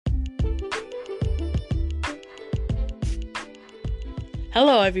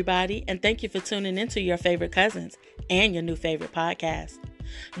Hello, everybody, and thank you for tuning into your favorite cousins and your new favorite podcast.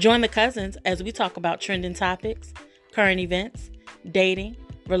 Join the cousins as we talk about trending topics, current events, dating,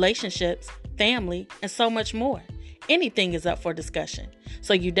 relationships, family, and so much more. Anything is up for discussion,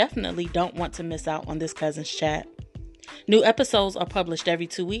 so you definitely don't want to miss out on this cousins chat. New episodes are published every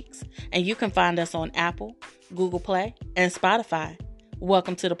 2 weeks, and you can find us on Apple, Google Play, and Spotify.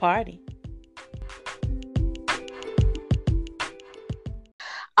 Welcome to the party.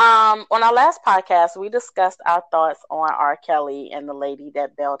 On our last podcast, we discussed our thoughts on R. Kelly and the lady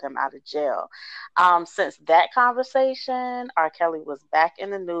that bailed him out of jail. Since that conversation, R. Kelly was back in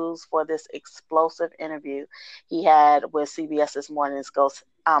the news for this explosive interview he had with CBS This Morning's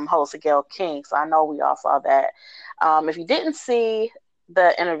host Gayle King. So I know we all saw that. If you didn't see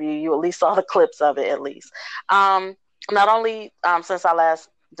the interview, you at least saw the clips of it at least. Not only since our last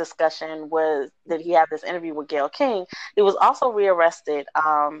discussion was that he had this interview with Gayle King, he was also rearrested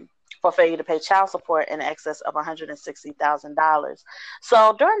for failure to pay child support in excess of $160,000.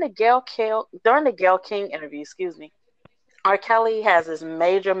 So during the Gayle King interview, R. Kelly has this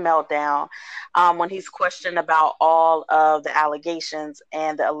major meltdown when he's questioned about all of the allegations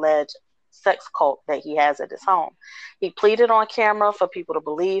and the alleged sex cult that he has at his home. He pleaded on camera for people to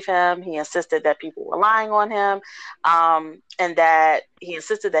believe him. He insisted that people were lying on him, and that he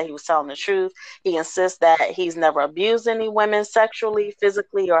insisted that he was telling the truth. He insists that he's never abused any women sexually,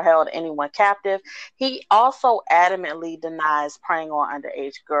 physically, or held anyone captive. He also adamantly denies preying on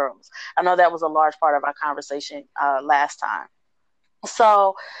underage girls. I know that was a large part of our conversation last time.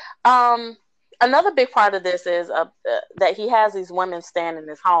 So, another big part of this is that he has these women staying in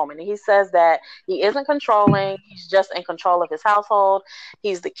his home, and he says that he isn't controlling, he's just in control of his household.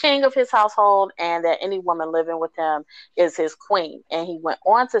 He's the king of his household, and that any woman living with him is his queen. And he went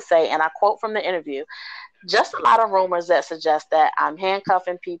on to say, and I quote from the interview, "Just a lot of rumors that suggest that I'm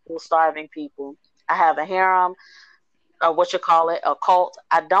handcuffing people, starving people. I have a harem, a cult.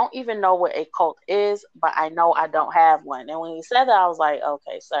 I don't even know what a cult is, but I know I don't have one." And when he said that, I was like,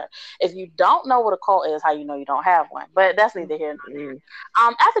 okay, sir, if you don't know what a cult is, how you know you don't have one? But that's neither here nor there.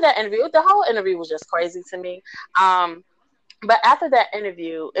 After that interview, the whole interview was just crazy to me. But after that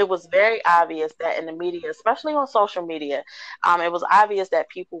interview, it was very obvious that in the media, especially on social media, it was obvious that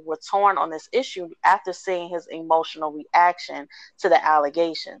people were torn on this issue after seeing his emotional reaction to the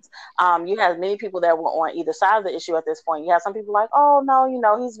allegations. You had many people that were on either side of the issue at this point. You had some people like, oh,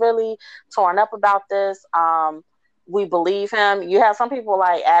 no, he's really torn up about this. We believe him. You have some people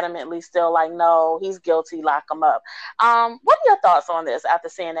like adamantly still like, no, he's guilty, lock him up. What are your thoughts on this after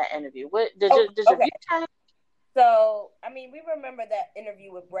seeing that interview? Did your view change? So, we remember that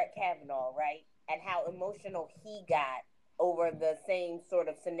interview with Brett Kavanaugh, right? And how emotional he got over the same sort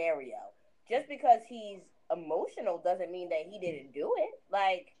of scenario. Just because he's emotional doesn't mean that he didn't do it.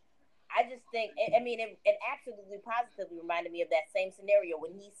 Like, I just think, it absolutely positively reminded me of that same scenario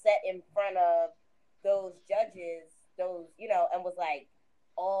when he sat in front of those judges, and was like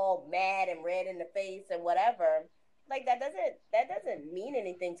all mad and red in the face and whatever. Like, that doesn't mean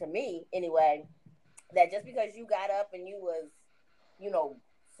anything to me anyway. That just because you got up and you was,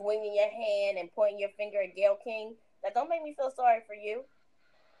 swinging your hand and pointing your finger at Gayle King, that don't make me feel sorry for you.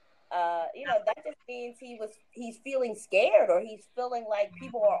 That just means he's feeling scared, or he's feeling like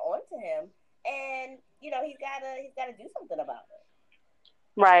people are onto him, and he's gotta do something about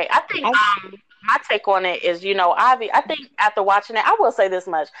it. Right. I think my take on it is, Ivy, I think after watching it, I will say this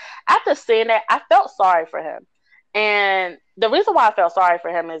much. After seeing that, I felt sorry for him. And the reason why I felt sorry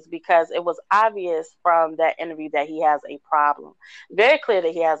for him is because it was obvious from that interview that he has a problem. Very clear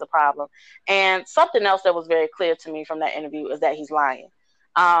that he has a problem. And something else that was very clear to me from that interview is that he's lying.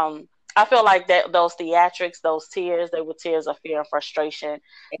 I feel like that those theatrics, those tears, they were tears of fear and frustration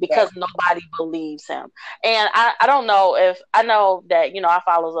because nobody believes him. And I don't know I know that, I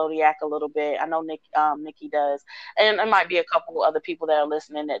follow Zodiac a little bit. I know Nikki does. And there might be a couple other people that are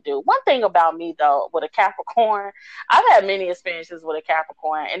listening that do. One thing about me, though, with a Capricorn, I've had many experiences with a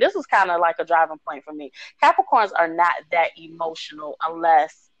Capricorn. And this was kind of like a driving point for me. Capricorns are not that emotional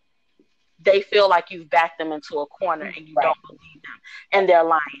unless they feel like you've backed them into a corner and you don't believe them. And they're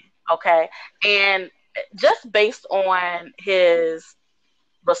lying. Okay. And just based on his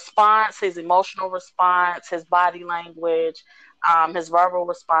response, his emotional response, his body language, his verbal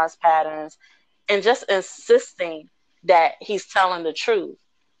response patterns, and just insisting that he's telling the truth,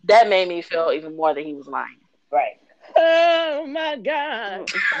 that made me feel even more that he was lying. Right. Oh my God.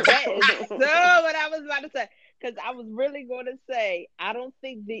 That is so what I was about to say. Because I was really going to say, I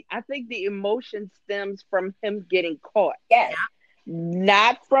think the emotion stems from him getting caught. Yes.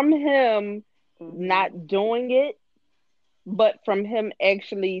 Not from him not doing it, but from him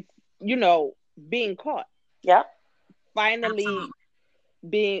actually, you know, being caught, Yep. finally Absolutely.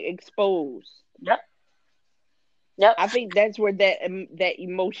 being exposed. Yep. Yep. I think that's where that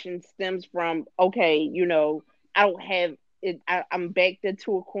emotion stems from. Okay, you know, I don't have it. I'm backed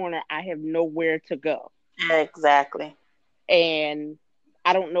into a corner. I have nowhere to go, Exactly. and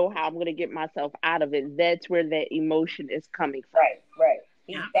I don't know how I'm going to get myself out of it. That's where that emotion is coming from. Right, right.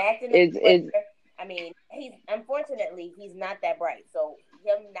 He's Yep. backed in the square. Is I mean, he's unfortunately he's not that bright. So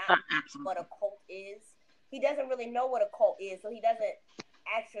him not what Absolutely. a cult is, he doesn't really know what a cult is. So he doesn't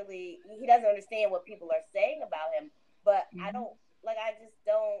understand what people are saying about him. But I Mhm. don't like. I just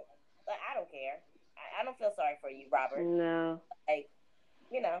don't. Like, I don't care. I don't feel sorry for you, Robert. No. Like,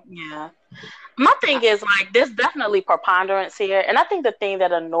 you know. Yeah. My thing is like there's definitely preponderance here, and I think the thing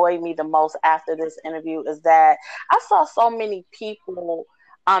that annoyed me the most after this interview is that I saw so many people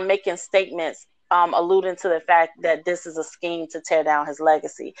making statements alluding to the fact that this is a scheme to tear down his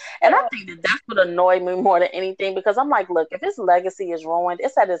legacy, and I Oh, think that that's what annoyed me more than anything because I'm like, look, if his legacy is ruined,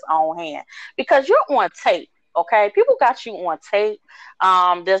 it's at his own hand because you're on tape. Okay, people got you on tape.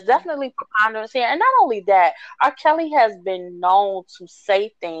 There's definitely preponderance here, and not only that, R. Kelly has been known to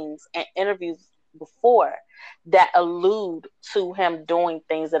say things in interviews before that allude to him doing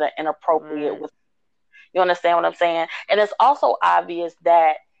things that are inappropriate Right. with, you understand what I'm saying? And it's also obvious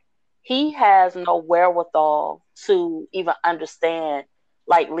that he has no wherewithal to even understand,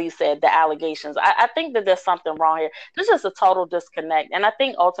 like Lee said, the allegations. I think that there's something wrong here. This is a total disconnect. And I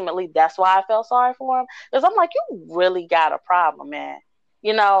think ultimately that's why I felt sorry for him. Because I'm like, you really got a problem, man.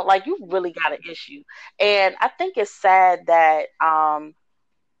 You know, like you really got an issue. And I think it's sad that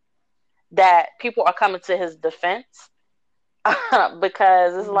people are coming to his defense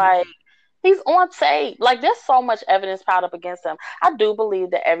because it's Mhm. like he's on tape. Like there's so much evidence piled up against him. I do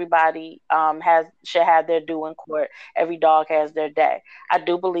believe that everybody has should have their due in court. Every dog has their day. I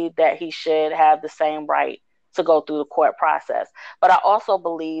do believe that he should have the same right to go through the court process. But I also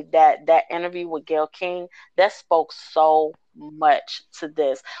believe that that interview with Gayle King that spoke so much to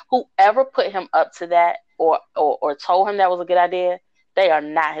this. Whoever put him up to that or told him that was a good idea, they are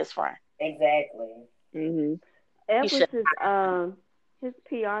not his friend. exactly. mm-hmm. He Ever should. since his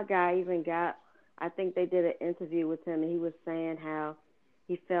PR guy even got, I think they did an interview with him, and he was saying how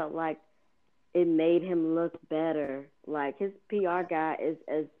he felt like it made him look better. Like his PR guy is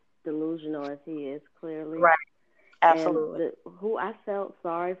as delusional as he is, clearly. Right. And Absolutely. the who I felt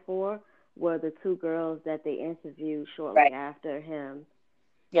sorry for were the two girls that they interviewed shortly Right. after him,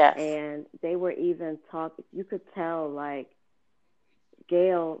 Yes. and they were even talking. You could tell like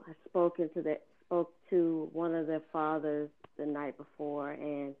Gail had spoke to one of their fathers the night before,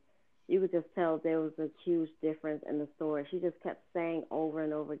 and you could just tell there was a huge difference in the story. She just kept saying over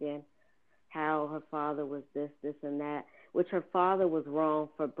and over again how her father was this, and that, which her father was wrong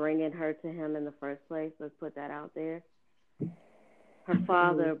for bringing her to him in the first place. Let's put that out there. Her Mm-hmm.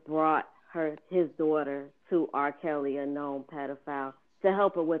 father brought his daughter to R. Kelly, a known pedophile, to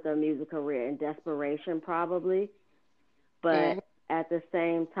help her with her music career in desperation, probably. Hmm. But at the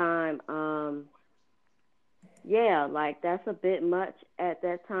same time, yeah, like that's a bit much at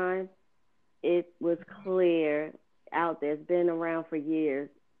that time. It was clear out there, it's been around for years,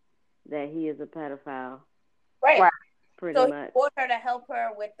 that he is a pedophile, Right. Right. pretty So he much. brought her to help her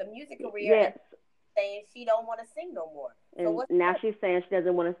with the music career and Yes, saying she don't want to sing no more. So and what's now the she's saying she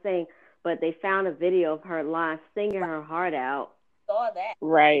doesn't want to sing, but they found a video of her live singing right? her heart out, Saw that.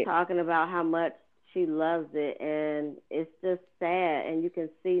 Right. talking about how much she loves it, and it's just sad. And you can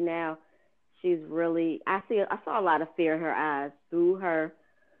see now she's really. I saw a lot of fear in her eyes through her.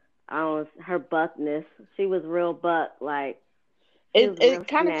 Her buckness. She was real buck. Like she was real It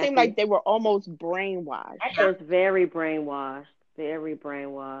kind of seemed like snappy. they were almost brainwashed. I She Yeah. think was very brainwashed. Very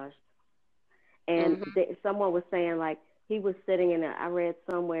brainwashed. And Hmm. someone was saying like he was sitting in. I read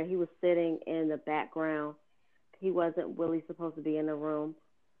somewhere he was sitting in the background. He wasn't really supposed to be in the room,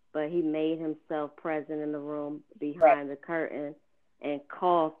 but he made himself present in the room right. behind the curtain and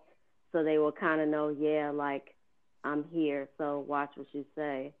coughed so they will kind of know, yeah, like I'm here. So watch what you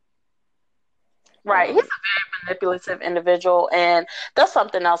say. Right. He's So a manipulative individual, and that's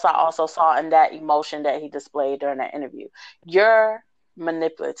something else I also saw in that emotion that he displayed during that interview. You're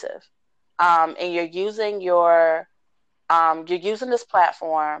manipulative, and you're using this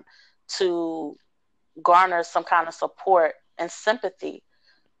platform to garner some kind of support and sympathy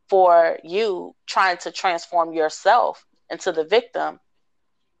for you trying to transform yourself into the victim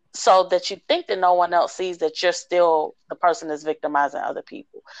so that you think that no one else sees that you're still the person that's victimizing other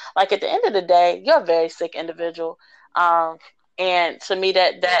people. Like at the end of the day, you're a very sick individual. Um, And to me,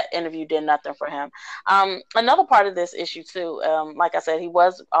 that interview did nothing for him. Another part of this issue too, like I said, he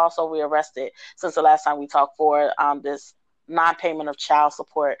was also rearrested since the last time we talked for this non-payment of child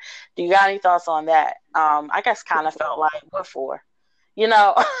support. Do you got any thoughts on that? I guess kind of felt like, what for? You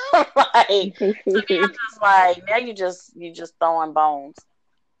know, like to me, I'm just like, now you just throwing bones.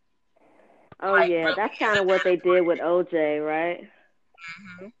 Oh Like, yeah, really, that's is kind it of what that they did with OJ, right?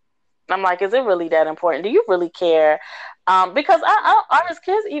 important? I'm like, is it really that important? Do you really care? Because are his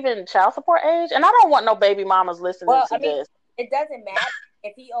kids even child support age? And I don't want no baby mamas listening Well, to I mean, this. it doesn't matter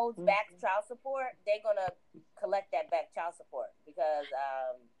if he owes back child support. They're gonna collect that back child support because,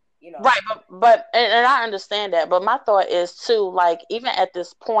 you know, Right, but and I understand that, but my thought is too, like, even at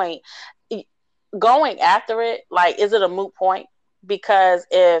this point, e- going after it, like, is it a moot point? Because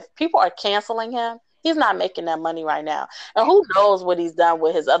if people are canceling him, he's not making that money right now, and who knows what he's done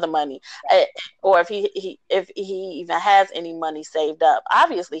with his other money, right, or if he even has any money saved up.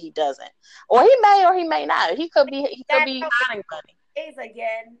 Obviously, he doesn't, or he may not. He could that be hiding money. is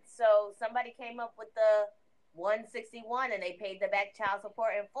again. So somebody came up with the 161 and they paid the back child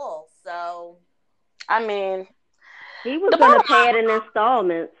support in full. So I mean, He was the gonna bottom pay it in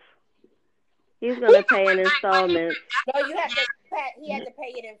installments. He's line, gonna pay in installments. no, you have to. He had to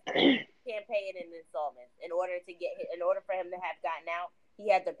pay it in full. He can't pay it in installments in order to in order for him to have gotten out. He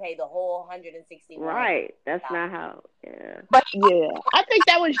had to pay the whole 161. Right. That's not how. Yeah. but Yeah, I think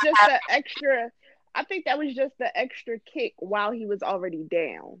that was just the extra. I think that was just the extra kick while he was already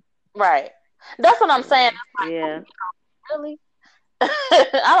down. right. That's what I'm saying. Yeah. Really?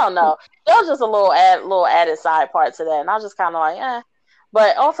 I don't know. There was just a little added side part to that, and I was just kind of like, eh.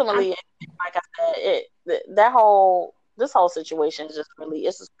 But I ultimately, like I said, this whole situation is just really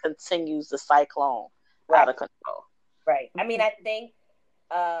it just continues the cyclone Right, out of control. right. I mean, I think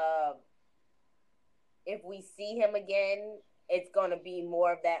uh, if we see him again, it's gonna be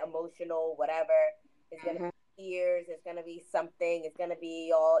more of that emotional whatever. It's gonna Hmm. be tears. It's gonna be something. It's gonna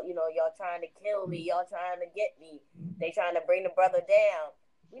be all y'all trying to kill me. Y'all trying to get me. They trying to bring the brother down.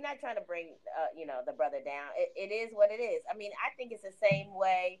 We're not trying to bring the brother down. It is what it is. I mean, I think it's the same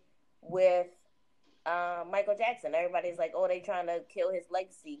way with Michael Jackson. Everybody's like, oh, they trying to kill his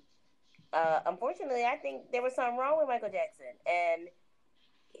legacy. Unfortunately, I think there was something wrong with Michael Jackson, and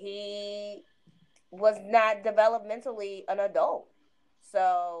he was not developmentally an adult.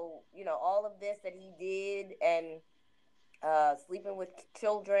 So, all of this that he did and sleeping with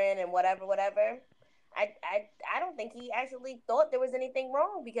children and whatever. I don't think he actually thought there was anything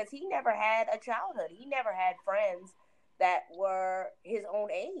wrong because he never had a childhood. He never had friends that were his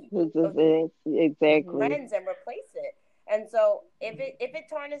own age. Exactly. Friends and replace it. And so if it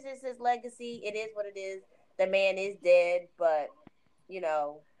tarnishes his legacy, it is what it is. The man is dead, but you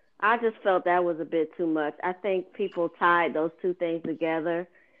know, I just felt that was a bit too much. I think people tied those two things together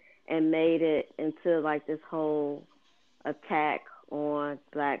and made it into like this whole attack on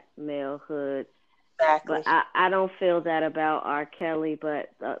black malehood. But Exactly. I don't feel that about R. Kelly. But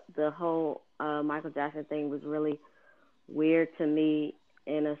the whole Michael Jackson thing was really weird to me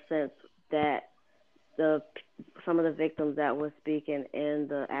in a sense that the some of the victims that were speaking in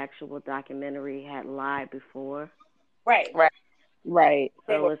the actual documentary had lied before. right. Right. Right.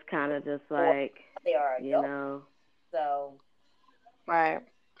 They So were it's kind of just or like, they are you adults. know, So Right.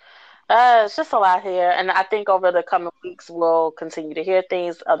 It's just a lot here, and I think over the coming weeks we'll continue to hear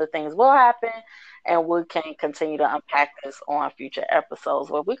things. Other things will happen, and we can continue to unpack this on future episodes.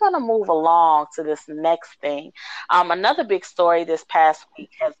 But we're gonna move along to this next thing. Another big story this past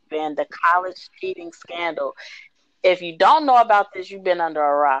week has been the college cheating scandal. If you don't know about this, you've been under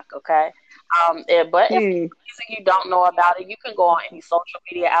a rock, okay? But if Hmm. you don't know about it, you can go on any social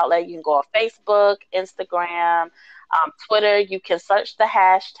media outlet. You can go on Facebook, Instagram, Twitter. You can search the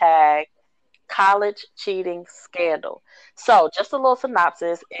hashtag college cheating scandal. So, just a little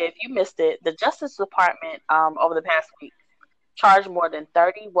synopsis. If you missed it, the Justice Department over the past week charged more than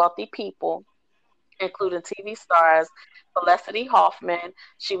 30 wealthy people, including TV stars Felicity Huffman,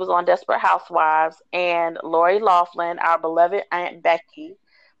 she was on Desperate Housewives, and Lori Loughlin, our beloved Aunt Becky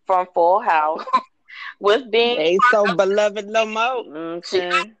from Full House, with being Ain't so beloved no more. she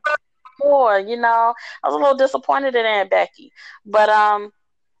okay, more, I was a little disappointed in Aunt Becky, but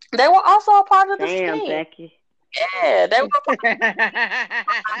they were also a part of the damn, scheme. Becky. Yeah, they were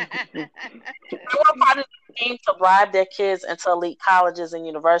part of the scheme to bribe their kids into elite colleges and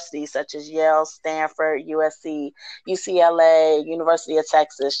universities such as Yale, Stanford, USC, UCLA, University of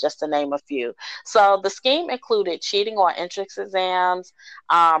Texas, just to name a few. So the scheme included cheating on entrance exams,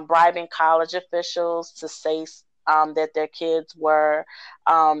 bribing college officials to that their kids were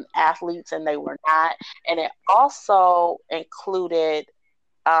athletes and they were not. And it also included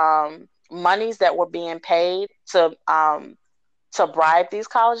monies that were being paid to bribe these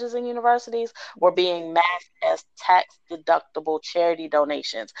colleges and universities were being masked as tax deductible charity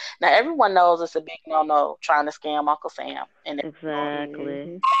donations. Now everyone knows it's a big no no trying to scam Uncle Sam. And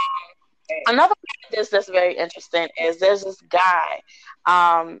Exactly. another part of this that's very interesting is there's this guy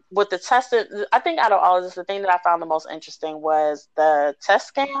with the tested. I think out of all of this, the thing that I found the most interesting was the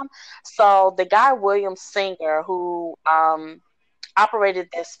test scam. So the guy William Singer, who operated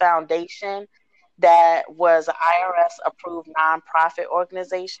this foundation that was an IRS approved nonprofit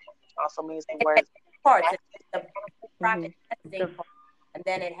organization, which also means they were Parts. The profit The, testing part, and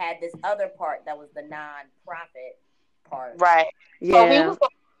then it had this other part that was the non-profit part. right. So he yeah. was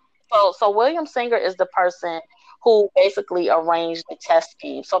so William Singer is the person who basically arranged the test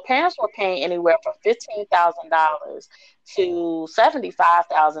scheme. So parents were paying anywhere from $15,000 to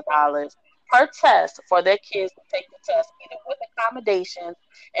 $75,000 per test for their kids to take the test, either with accommodations,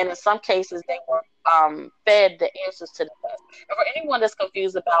 and in some cases they were fed the answers to the test. And for anyone that's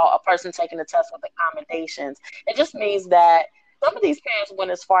confused about a person taking the test with accommodations, it just means that some of these parents went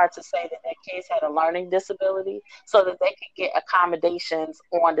as far to say that their kids had a learning disability so that they could get accommodations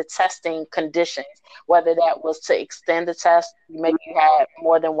on the testing conditions, whether that was to extend the test, maybe you had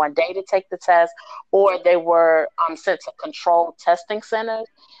more than one day to take the test, or they were sent to controlled testing centers.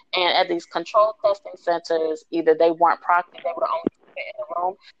 And at these controlled testing centers, either they weren't proctored, they were the only people in the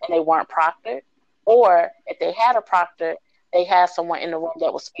room, and they weren't proctored, or if they had a proctor, they had someone in the room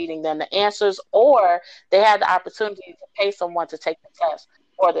that was feeding them the answers, or they had the opportunity to pay someone to take the test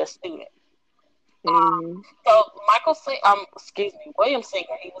for their student. So William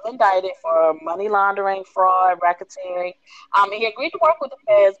Singer, he was indicted for money laundering, fraud, racketeering. He agreed to work with the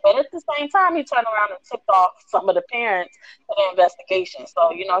feds, but at the same time, he turned around and tipped off some of the parents for the investigation. So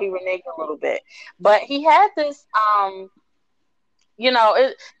he reneged a little bit, but he had this. The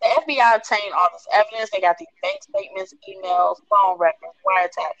FBI obtained all this evidence. They got these bank statements, emails, phone records,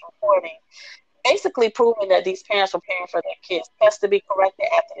 wiretaps, recording, basically proving that these parents were paying for their kids' tests to be corrected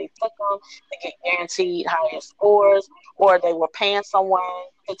after they took them to get guaranteed higher scores, or they were paying someone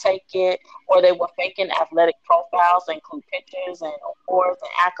to take it, or they were faking athletic profiles that include pictures and awards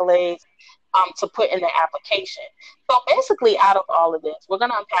and accolades to put in the application. So basically, out of all of this, we're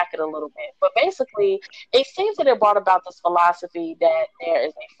going to unpack it a little bit. But basically, it seems that it brought about this philosophy that there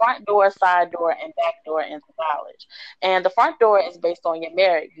is a front door, side door, and back door into college. And the front door is based on your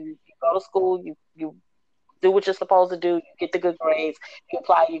merit. You go to school, you do what you're supposed to do, you get the good grades, you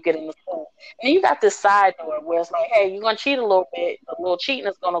apply, you get into school. And then you got this side door where it's like, hey, you're gonna cheat a little bit, a little cheating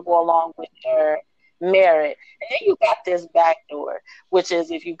is gonna go along with your merit. And then you got this back door, which is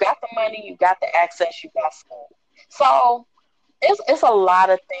if you got the money, you got the access, you got school. So it's a lot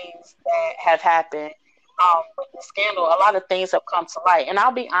of things that have happened with the scandal. A lot of things have come to light, and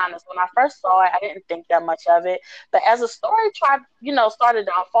I'll be honest. When I first saw it, I didn't think that much of it. But as the story started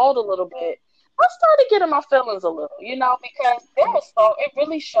to unfold a little bit, I started getting my feelings a little, because it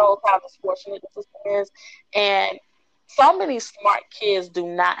really shows how disfortunate the system is, and so many smart kids do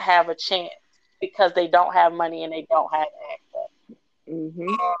not have a chance because they don't have money and they don't have access.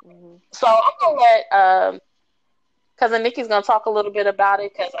 So I'm gonna let Cousin Nikki's gonna talk a little bit about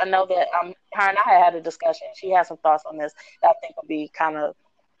it because I know that her and I had a discussion. She has some thoughts on this that I think will be kind of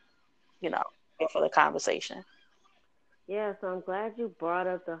you know good for the conversation. Yeah, so I'm glad you brought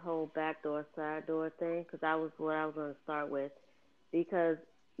up the whole backdoor, side door thing because that was what I was going to start with. Because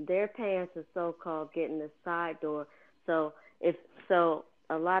their parents are so called getting the side door. So if so,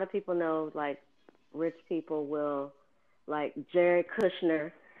 a lot of people know like rich people will like Jared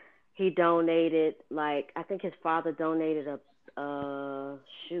Kushner. He donated like I think his father donated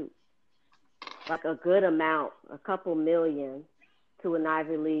shoot like a good amount, a couple million to an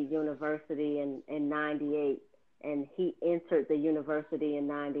Ivy League university in '98, and he entered the university in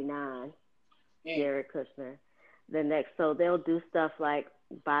 '99. Jared Kushner. The next, so they'll do stuff like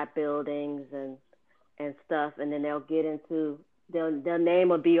buy buildings and stuff, and then they'll get into their name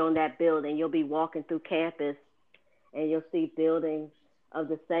will be on that building. You'll be walking through campus, and you'll see buildings of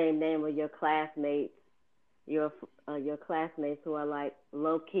the same name of your classmates, your classmates who are like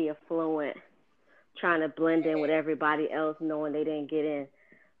low key affluent, trying to blend in with everybody else, knowing they didn't get in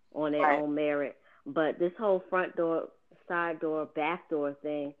on their Right. own merit. But this whole front door, side door, back door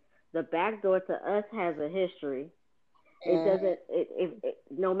thing, the back door to us has a history. It Mm-hmm. doesn't.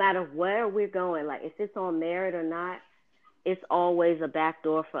 No matter where we're going, like if it's on merit or not, it's always a back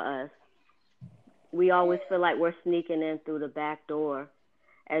door for us. We always feel like we're sneaking in through the back door,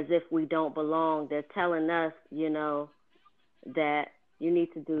 as if we don't belong. They're telling us, that you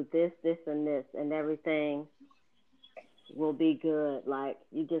need to do this, this, and this, and everything will be good. Like,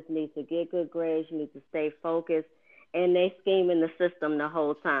 you just need to get good grades, you need to stay focused, and they scheme in the system the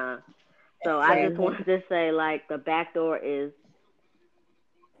whole time. So I just wanted to say, like, the back door is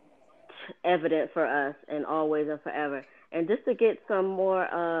evident for us and always and forever. And just to get some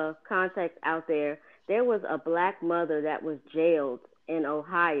more context out there, there was a black mother that was jailed in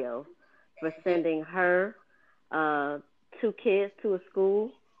Ohio for sending her 2 kids to a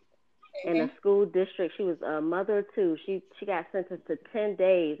school in a school district. She was a mother of 2. She got sentenced to 10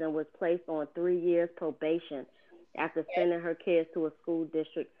 days and was placed on 3 years probation after sending her kids to a school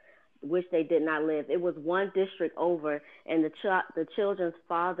district which they did not live. It was one district over, and the children's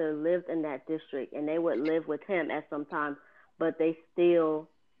father lived in that district, and they would live with him at some time, but they still,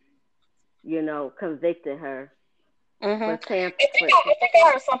 convicted her. Mm-hmm. I think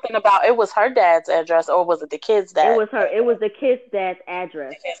I heard something about it was her dad's address, or was it the kid's dad? It was the kid's dad's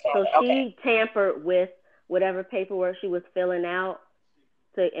address. So she tampered with whatever paperwork she was filling out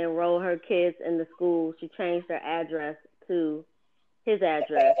to enroll her kids in the school. She changed her address to his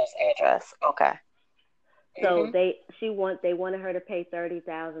address. Okay. So they wanted her to pay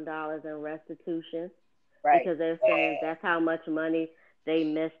 $30,000 in restitution, right? Because they're saying that's how much money they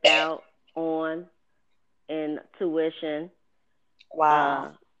missed out on in tuition.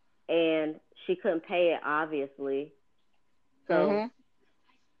 Wow. And she couldn't pay it, obviously. So Or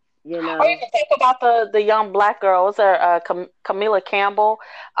you can think about the young black girl. Was her Camila Campbell?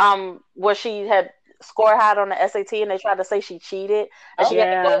 Where she had scored high on the SAT, and they tried to say she cheated, and she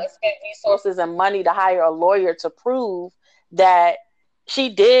had to go and spend resources and money to hire a lawyer to prove that she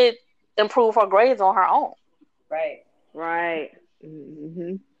did improve her grades on her own. Right.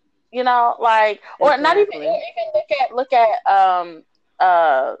 Mm-hmm. Like, or not even look at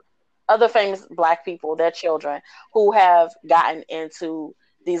other famous black people, their children who have gotten into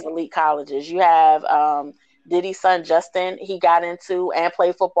these elite colleges. You have Diddy's son Justin. He got into and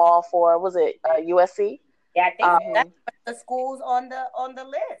played football for USC. Yeah, I think that's the schools on the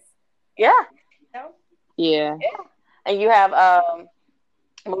list. Yeah. Yeah. And you have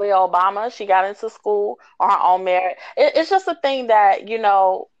Malia Obama. She got into school on her own merit. It's just a thing that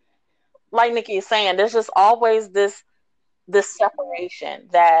like Nikki is saying. There's just always this separation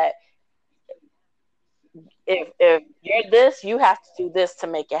that if you're this, you have to do this to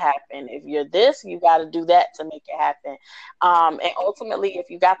make it happen. If you're this, you got to do that to make it happen. And ultimately, if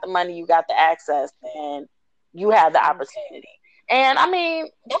you got the money, you got the access, then you have the opportunity. And I mean,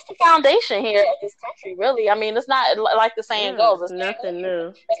 that's the foundation here of this country, really. I mean, it's not like the saying goes. It's nothing new.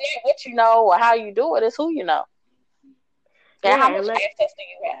 It's not what you know or how you do it. It's who you know. And how much access do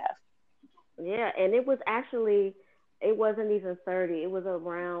you have? Yeah, and it was actually, it wasn't even 30. It was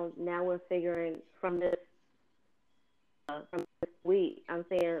around, now we're figuring from this week, I'm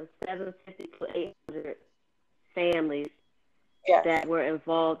saying 750 to 800 families that were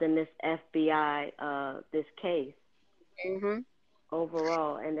involved in this FBI, this case.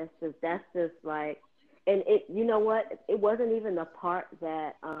 Overall, and that's just like, and it, you know what? It wasn't even the part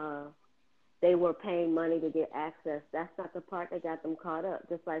that they were paying money to get access. That's not the part that got them caught up.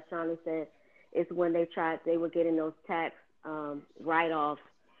 Just like Shawnee said, it's when they were getting those tax write-offs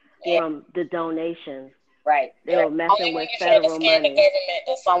from the donations. Right. They were messing with federal money. The government,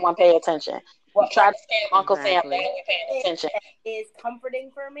 does someone pay attention? You try to scam Uncle Sam, then we pay attention. What is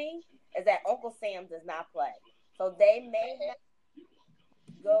comforting for me is that Uncle Sam does not play. So they may not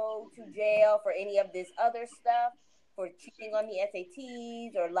go to jail for any of this other stuff, for cheating on the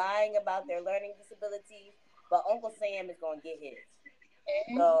SATs or lying about their learning disabilities, but Uncle Sam is going to get his.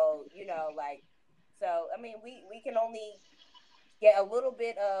 So, I mean, we can only get a little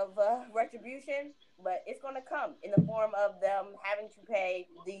bit of retribution, but it's going to come in the form of them having to pay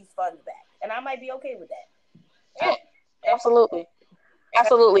these funds back. And I might be okay with that. Yeah, absolutely. But I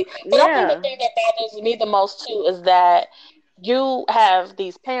think the thing that bothers me the most, too, is that you have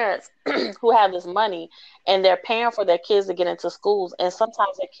these parents who have this money and they're paying for their kids to get into schools, and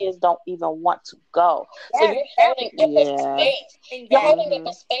sometimes their kids don't even want to go. So you're holding up a space. You're holding up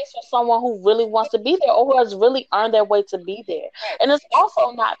a space for someone who really wants to be there or who has really earned their way to be there. And it's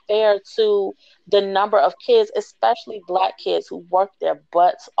also not fair to the number of kids, especially black kids, who work their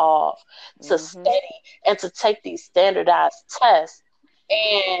butts off to study and to take these standardized tests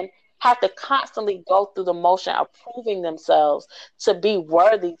and have to constantly go through the motion of proving themselves to be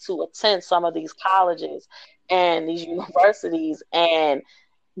worthy to attend some of these colleges and these universities. And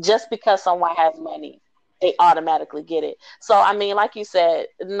just because someone has money they automatically get it. So I mean, like you said,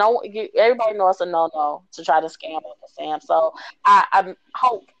 everybody knows it's a no to try to scam Uncle Sam. So I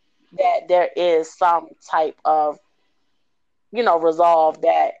hope that there is some type of resolve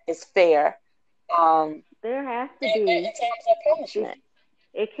that is fair. There has to In be. terms of punishment.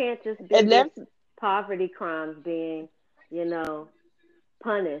 It can't just be And just that's poverty crimes being, you know,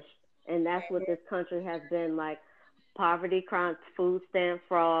 punished. And that's what this country has been like: poverty crimes, food stamp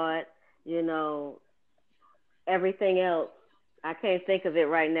fraud, you know, everything else. I can't think of it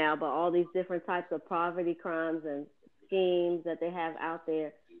right now, but all these different types of poverty crimes and schemes that they have out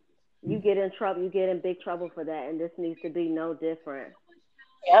there, you get in trouble, you get in big trouble for that, and this needs to be no different.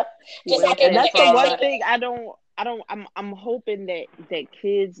 Yep. Just like and Welfare that's the one fraud. thing I'm hoping that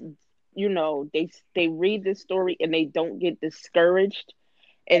kids, they read the story and they don't get discouraged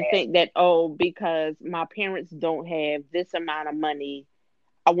and think that, oh, because my parents don't have this amount of money,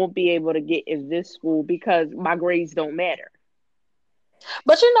 I won't be able to get in this school because my grades don't matter.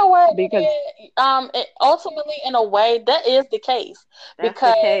 But you know what? Because Ultimately, in a way, that is the case That's the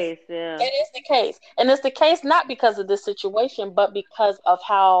because case, yeah. it is the case, and it's the case not because of this situation, but because of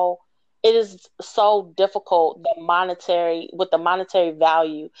how it is so difficult with the monetary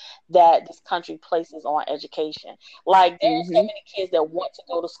value that this country places on education. Like there are so hmm many kids that want to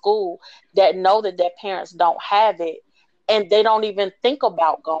go to school that know that their parents don't have it, and they don't even think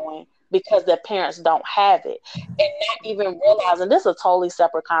about going because their parents don't have it, and not even realizing this is a totally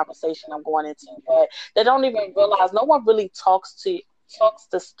separate conversation I'm going into, but they don't even realize no one really talks to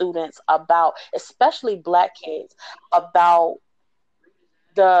students about, especially black kids, about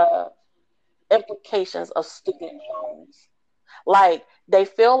the implications of student loans. Like they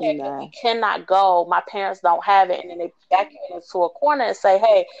feel like if we nah, cannot go, my parents don't have it, and then they back you into a corner and say,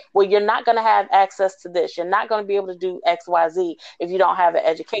 "Hey, well, you're not going to have access to this. You're not going to be able to do X, Y, Z if you don't have an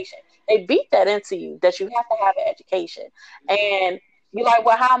education." They beat that into you that you have to have an education, and you're like,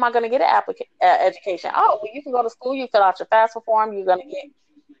 "Well, how am I going to get an education?" Oh, well, you can go to school. You fill out your FAFSA form. You're going to get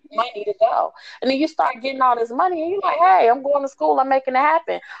money to go, and then you start getting all this money, and you're like, "Hey, I'm going to school. I'm making it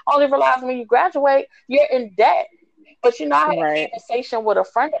happen." Only realize when you graduate, you're in debt. But I had a right. conversation with a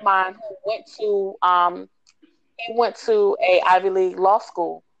friend of mine who went to a Ivy League law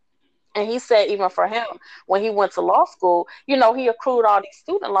school. And he said even for him, when he went to law school, he accrued all these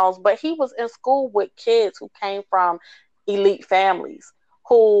student loans, but he was in school with kids who came from elite families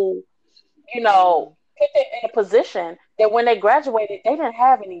who Mm, put them in a position that when they graduated, they didn't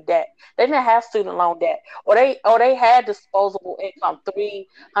have any debt. They didn't have student loan debt, or they had disposable income,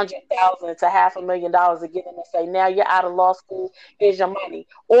 300,000 to $500,000 to give them and say, now you're out of law school, here's your money.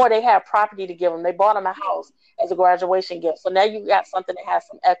 Or they had property to give them. They bought them a house as a graduation gift. So now you got something that has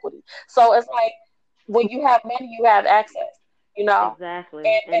some equity. So it's like when you have money, you have access. You know, Exactly.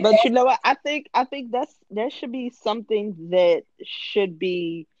 and And But you know what? I think that should be something that should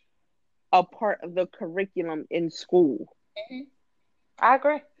be a part of the curriculum in school. mhm, I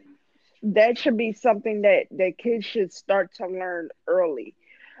agree. That should be something that kids should start to learn early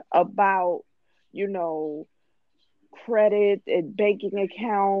about, you know, credit and banking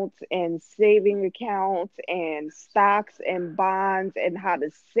accounts and saving accounts and stocks and bonds and how to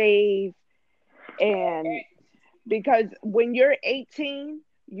save. And because when you're 18,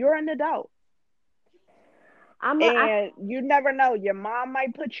 you're an adult. I'm a, I And you never know, your mom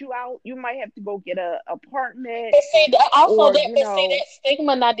might put you out, you might have to go get a apartment, But see, also or that, but see that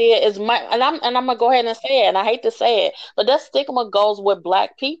stigma, Nadia, is and I'm gonna go ahead and say it, and I hate to say it, but that stigma goes with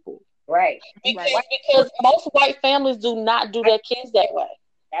black people Right. right. because most white families do not do their kids that way.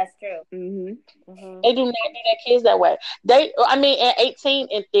 That's true. hmm mhm. They do not do their kids that way. I mean, at 18,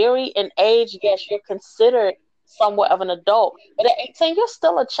 in theory, in age, yes, you're considered somewhat of an adult, but at 18, you're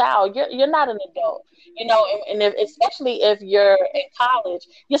still a child. You're not an adult, and especially if you're in college,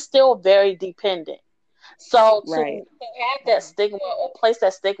 you're still very dependent. So to right. have that stigma or place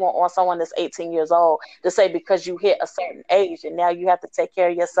that stigma on someone that's 18 years old to say because you hit a certain age and now you have to take care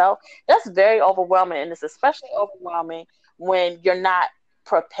of yourself, that's very overwhelming. And it's especially overwhelming when you're not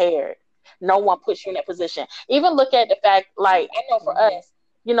prepared. No one puts you in that position. Even look at the fact, like, I know for Mhm. us,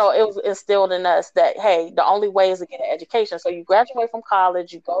 it was instilled in us that, hey, the only way is to get an education. So you graduate from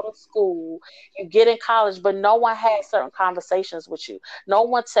college, you go to school, you get in college, but no one has certain conversations with you. No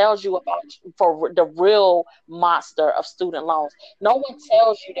one tells you about for the real monster of student loans. No one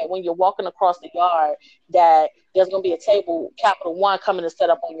tells you that when you're walking across the yard that there's going to be a table, Capital One, coming to set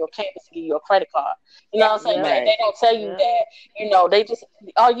up on your campus to give you a credit card. You know what I'm saying? Yep. They Right. don't tell you Yep. that. They just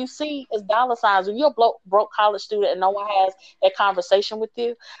all you see is dollar signs. When you're a broke college student and no one has that conversation with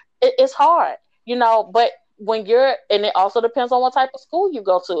you, it's hard. But when you're, and it also depends on what type of school you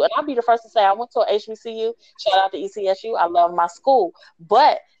go to. And I'll be the first to say I went to a HBCU. Shout out to ECSU. I love my school,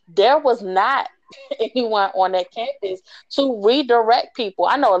 but there was not anyone on that campus to redirect people.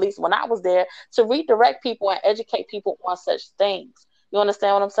 I know at least when I was there, to redirect people and educate people on such things. You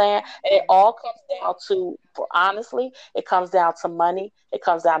understand what I'm saying? And it all comes down to, honestly, it comes down to money. It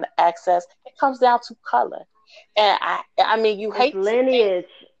comes down to access. It comes down to color. And I mean, you It's hate to think, lineage.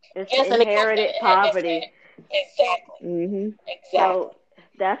 It's yes, and it comes down, inherited poverty. exactly, Mm-hmm. exactly. So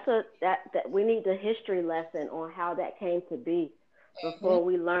that's that we need the history lesson on how that came to be Hmm. before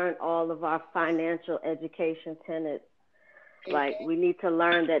we learn all of our financial education tenets. Like Hmm. we need to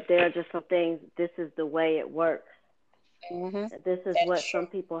learn that there are just some things. This is the way it works. Hmm. This is That is what true. some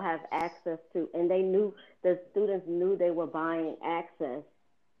people have access to, and they knew the students knew they were buying access.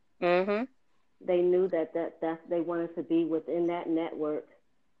 Hmm. They knew that they wanted to be within that network,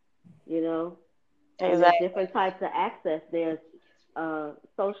 you know. And there's Exactly. different types of access. There's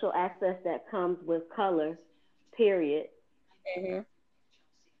social access that comes with color, period. Hmm.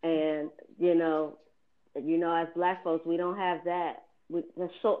 And you know, as black folks, we don't have that. The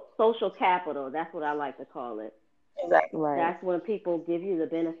social capital. That's what I like to call it. Exactly. Right. That's when people give you the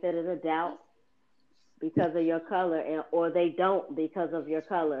benefit of the doubt because of your color, or they don't because of your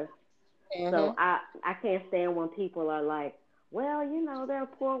color. So Hmm. I can't stand when people are like, well, there are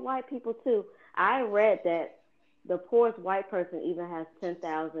poor white people too. I read that the poorest white person even has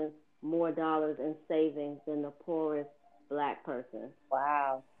 10,000 more dollars in savings than the poorest black person.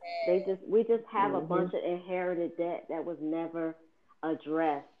 Wow. We just have a Mm-hmm. bunch of inherited debt that was never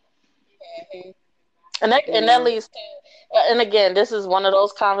addressed, you And that know. leads to, and again, this is one of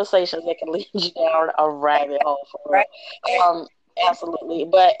those conversations that can lead you down a rabbit hole for Right. real. Absolutely.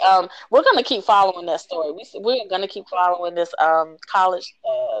 But we're gonna keep following that story. We're gonna keep following this college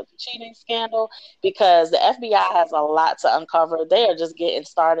cheating scandal because the FBI has a lot to uncover. They are just getting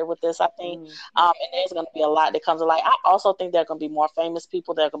started with this, I think. Mm. And there's gonna be a lot that comes to light. I also think there are gonna be more famous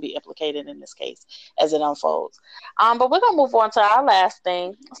people that are gonna be implicated in this case as it unfolds. But we're gonna move on to our last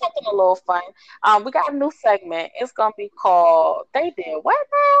thing, something a little fun. We got a new segment. It's gonna be called "They Did What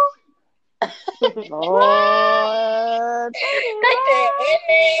Now." Lord, They did They did what? what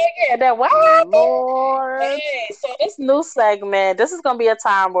now? Yeah, that what happened? Lord. Hey, so this new segment, this is gonna be a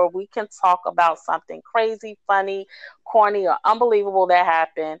time where we can talk about something crazy, funny, corny, or unbelievable that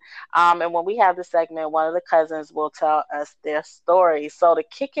happened. And when we have the segment, one of the cousins will tell us their story. So to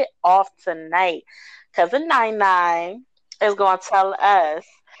kick it off tonight, cousin Nine Nine is gonna tell us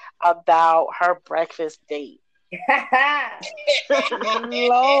about her breakfast date.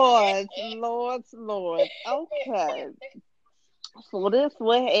 Lord, Lord, Lord. Okay. So this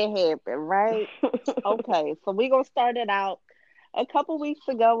what had happened, right? Okay, so we gonna start it out. A couple weeks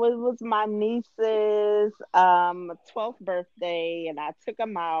ago, it was my niece's 12th birthday, and I took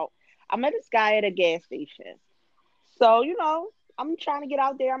him out. I met this guy at a gas station. So, I'm trying to get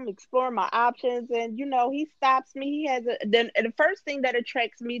out there. I'm exploring my options. And, he stops me. He has and the first thing that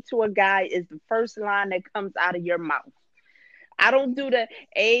attracts me to a guy is the first line that comes out of your mouth. I don't do the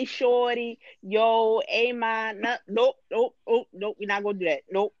a shorty, yo, a man. No, nope, nope, nope, nope. We're not gonna do that.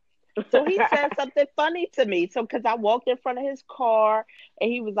 Nope. So he said something funny to me. So because I walked in front of his car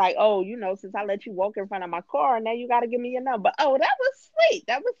and he was like, "Oh, since I let you walk in front of my car, now you got to give me your number." Oh, that was sweet.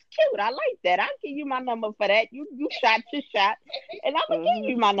 That was cute. I like that. I'll give you my number for that. You shot your shot, and I'm gonna give Mhm.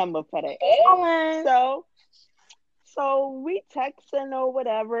 you my number for that. Ballin'. So we texting or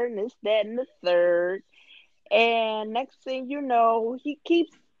whatever, and this, that, and the third. And next thing you know, he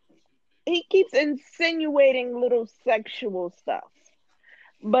keeps insinuating little sexual stuff.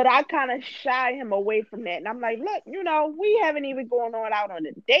 But I kind of shy him away from that. And I'm like, look, we haven't even gone on out on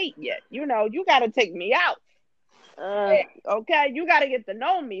a date yet. You got to take me out. uh, Okay. You got to get to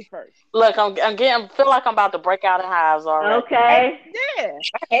know me first. Look, I'm getting feel like I'm about to break out in hives already. Hey, okay. Yeah.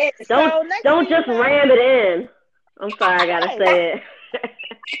 my head is Don't So next don't thing you just know, ram it in. I'm sorry, I gotta right, say it.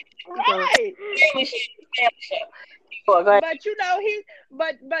 Don't. right. Family shit, family shit. Go ahead.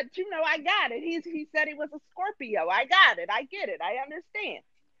 But I got it. He said he was a Scorpio. I got it. I get it. I understand.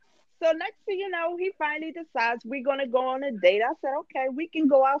 So next thing you know, he finally decides we're gonna go on a date. I said, okay, we can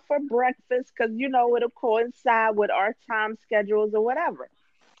go out for breakfast because it'll coincide with our time schedules or whatever.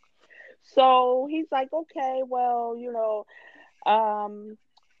 So he's like, okay, well, um,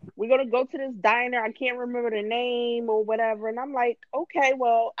 we're gonna go to this diner. I can't remember the name or whatever. And I'm like, okay,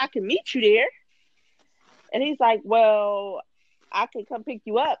 well, I can meet you there. And he's like, well, I can come pick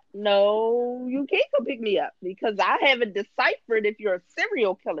you up. No, you can't come pick me up because I haven't deciphered if you're a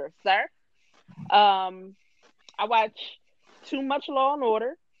serial killer, sir. I watch too much Law and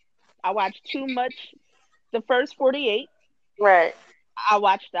Order. I watch too much. the first 48. Right. I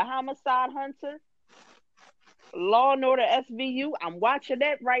watched The Homicide Hunter, Law and Order SVU. I'm watching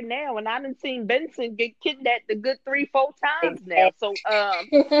that right now, and I done seen Benson get kidnapped a good 3, 4 times now. So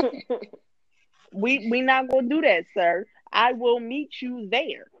we not gonna do that, sir. I will meet you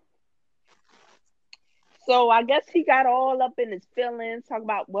there. So I guess he got all up in his feelings, talking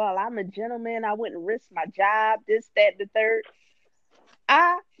about, well, I'm a gentleman. I wouldn't risk my job, this, that, the third.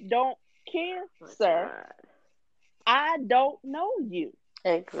 I don't care, sir. I don't know you.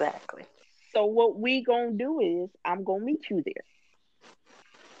 Exactly. So what we gonna do is I'm gonna meet you there.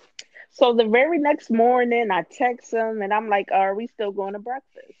 So the very next morning I text him and I'm like, are we still going to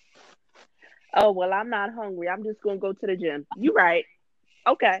breakfast? Oh, well, I'm not hungry. I'm just gonna go to the gym. You right.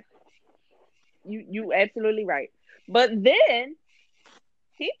 Okay. You absolutely right. But then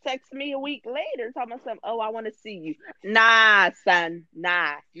he texts me a week later talking about something, oh, I want to see you. Nah, son.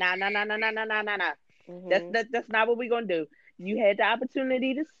 Nah. Nah, nah, nah, nah, nah, nah, nah, nah, nah. That's not what we're gonna do. You had the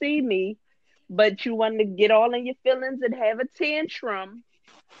opportunity to see me, but you wanted to get all in your feelings and have a tantrum.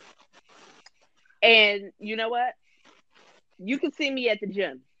 And you know what? You can see me at the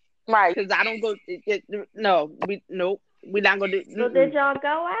gym. Right. Because I don't go. Nope. We're not gonna do. So did y'all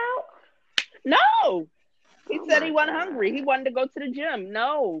go out? No. He said he wasn't hungry. He wanted to go to the gym.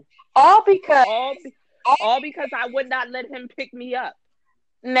 No. All because I would not let him pick me up.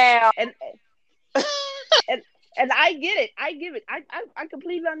 Now and I get it. I give it. I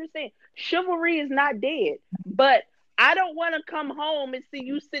completely understand. Chivalry is not dead, but I don't want to come home and see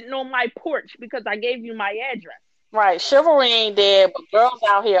you sitting on my porch because I gave you my address. Right, chivalry ain't dead, but girls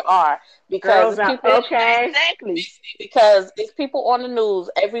out here are because exactly. Because it's people on the news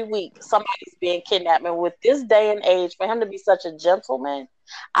every week. Somebody's being kidnapped, and with this day and age, for him to be such a gentleman,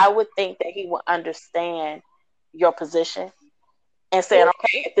 I would think that he would understand your position and saying,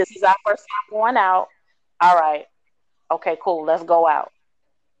 "Okay, if this is our first time going out, all right, okay, cool, let's go out."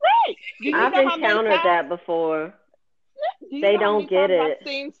 Right. I've encountered that before. They don't get it. I've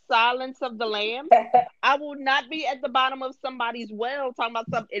seen Silence of the Lambs. I will not be at the bottom of somebody's well talking about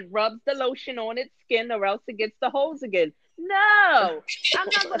something. It rubs the lotion on its skin or else it gets the hose again. No, I'm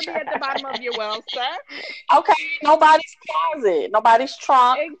not going to be at the bottom of your well, sir. Okay, nobody's closet, nobody's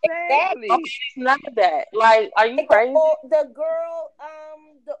trunk. Exactly. None of that. Like, are you crazy? The girl,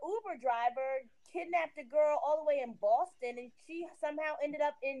 the Uber driver kidnapped a girl all the way in Boston, and she somehow ended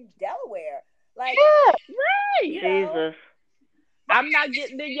up in Delaware. Like, yeah, right. Jesus. I'm not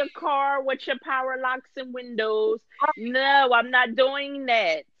getting in your car with your power locks and windows. No, I'm not doing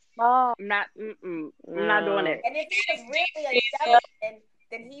that. Oh. I'm not doing it. And if he was really a gentleman,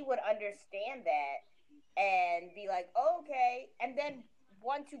 then he would understand that and be like, okay, and then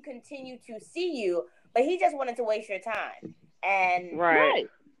want to continue to see you, but he just wanted to waste your time. And right.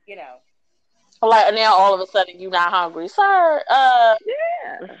 You know. Like now all of a sudden you're not hungry. Sir, yeah.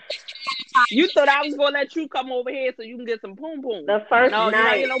 You thought I was gonna let you come over here so you can get some poom poom. The first night. You're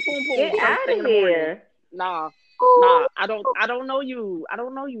not getting no poom poom. Get out of here. Nah, I don't know you. I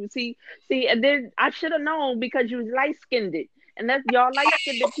don't know you. See, and then I should have known because you was light skinned. And that's y'all light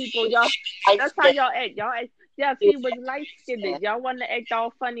skinned people, y'all. That's how y'all act. Y'all act. Yeah, see, was light skinned. Y'all want to act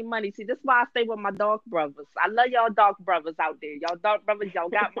all funny money. See, that's why I stay with my dark brothers. I love y'all dark brothers out there. Y'all dark brothers, y'all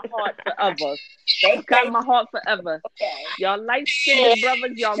got my heart forever. They got my heart forever. Okay. Y'all light skinned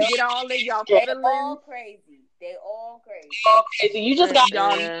brothers, y'all get all in y'all feelings. They all crazy. They all crazy. All crazy. You just got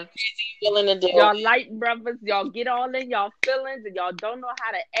y'all crazy feeling to do. Y'all light brothers, y'all get all in y'all feelings and y'all don't know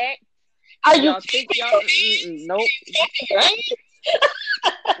how to act. Are y'all think y'all nope.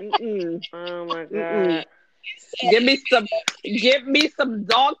 Oh my god. Give me some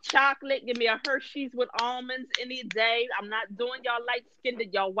dark chocolate. Give me a Hershey's with almonds any day. I'm not doing y'all light skinned,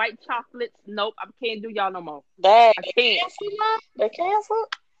 y'all white chocolates. Nope, I can't do y'all no more. I can't. They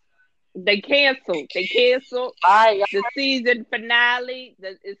canceled. They canceled. All right, the season finale.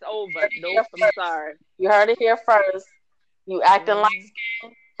 It's over. Nope, I'm sorry. You heard it here first. You acting like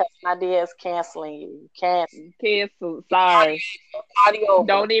skin. Nadia is canceling you. Cancel. Sorry. Audio.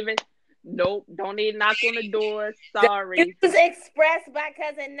 Don't even knock on the door. Sorry. The views expressed by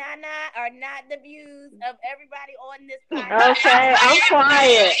cousin Nana are not the views of everybody on this podcast. Okay,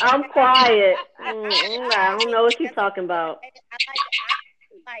 I'm quiet. I don't know what she's talking about. I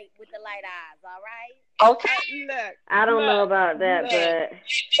like with the light eyes, all right? Okay. Look, I don't know about that,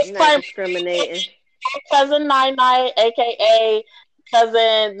 but I'm not discriminating. Cousin Nine, aka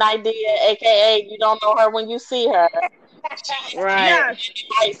cousin Nadia, aka you don't know her when you see her. Right.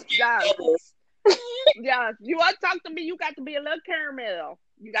 Yes. Yes. You want to talk to me, you got to be a little caramel.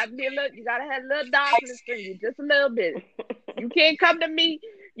 You got to have a little darkness in you, just a little bit. You can't come to me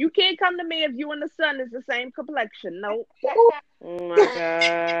You can't come to me if you and the son is the same complexion. No, Oh my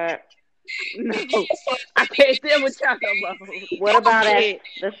God. no, I can't deal with y'all no more. What about I at can't.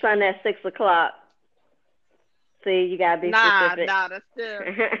 the sun at 6 o'clock? See, you gotta be Nah, specific. that's still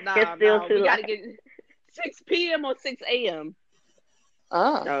It's still no. too We gotta light. get 6 p.m. or 6 a.m.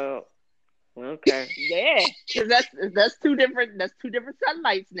 Oh. Oh, okay. Yeah, because that's two different. That's two different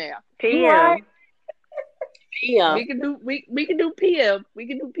sunlights now. Right. PM. Yeah. We can do p.m. We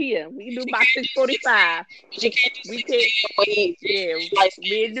can do p.m. We can do about 6:45. But you can't We can wait. yeah. Like,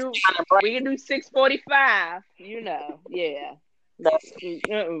 We can do 6:45. Yeah. that's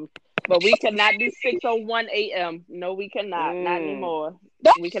But we cannot do 6:01 a.m. No, we cannot. Not Mm. anymore.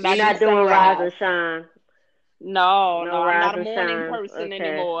 We You're cannot do not doing rise sunrise. and shine. No, No I'm rise not a and morning shines. person Okay.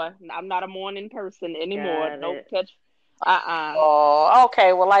 anymore. I'm not a morning person anymore. Got Nope, it. catch. Uh-uh. oh,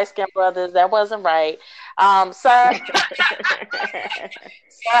 okay. Well, light skinned brothers, that wasn't right. Sir, sir,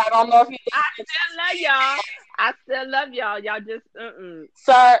 I don't know if you I still love y'all. I still love y'all. Y'all just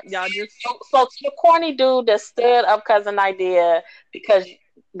sir. y'all just So to the corny dude that stood up cousin idea because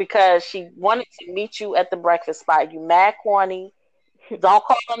she wanted to meet you at the breakfast spot. You mad corny. Don't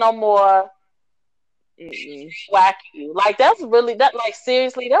call her no more. mm-mm. Whack you. Like that's really that. Like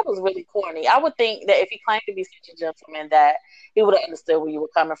seriously, that was really corny. I would think that if he claimed to be such a gentleman, that he would have understood where you were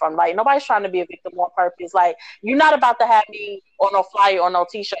coming from. Like nobody's trying to be a victim on purpose. Like you're not about to have me on no flyer or no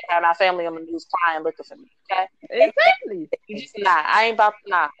T-shirt having our family on the news crying looking for me. Okay, Exactly. you just not. I ain't about to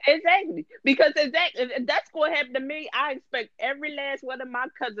not. Exactly. Because if that's what happened to me, I expect every last one of my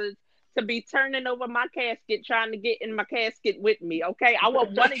cousins to be turning over my casket, trying to get in my casket with me. Okay, I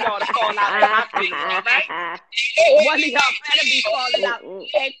want one of y'all to fall out at my funeral. All right, one of y'all better be falling out Mm-mm.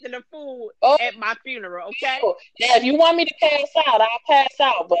 acting a fool Oh, at my funeral. Okay. now if you want me to pass out, I'll pass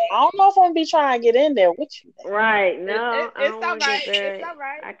out. But I don't know if I'm gonna be trying to get in there with you. Right. It, it, No, I it's don't all want to get right. It's there. all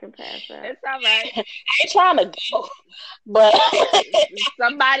right. I can pass out. It's all right. I ain't trying to go, but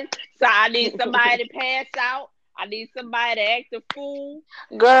Somebody, so I need somebody to pass out. I need somebody to act a fool.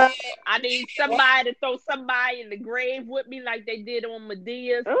 girl, I need somebody to throw somebody in the grave with me, like they did on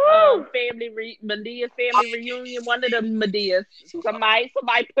Medea's Ooh. Medea's family reunion. One of the Medea's. Somebody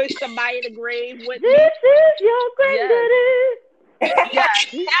push somebody in the grave with me. This is your Yes,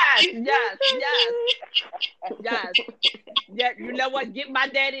 granddaddy. yes, yes. Yeah, you know what? Get my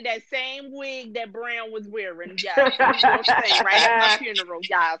daddy that same wig that Brown was wearing. Yes, he will sing right at my funeral.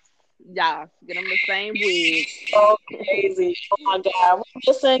 Yes, get him the same wig. so crazy. Oh my god. Well,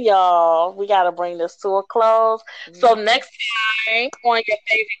 listen, y'all, we gotta bring this to a close. So next time on your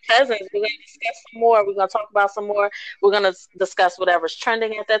favorite cousins, we're gonna discuss some more. We're gonna talk about some more. We're gonna discuss whatever's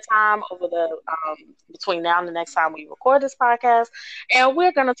trending at that time over the between now and the next time we record this podcast. And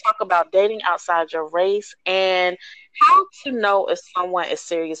we're gonna talk about dating outside your race and how to know if someone is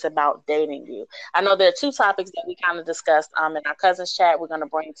serious about dating you. I know there are two topics that we kind of discussed in our cousins chat. We're gonna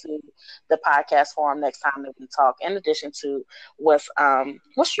bring to the podcast forum next time that we talk, in addition to what's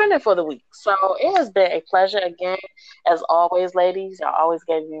trending for the week. So it has been a pleasure again, as always, ladies. Y'all always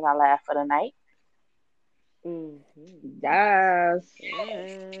gave me my laugh for the night. Mm-hmm. Yes.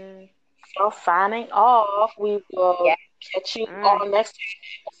 Yeah. So signing off, we will Yeah. catch you All right. on next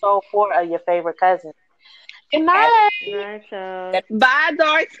episode 4 of your favorite cousin. Good Have night. Night, y'all. Bye,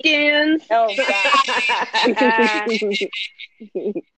 dark skins. oh God.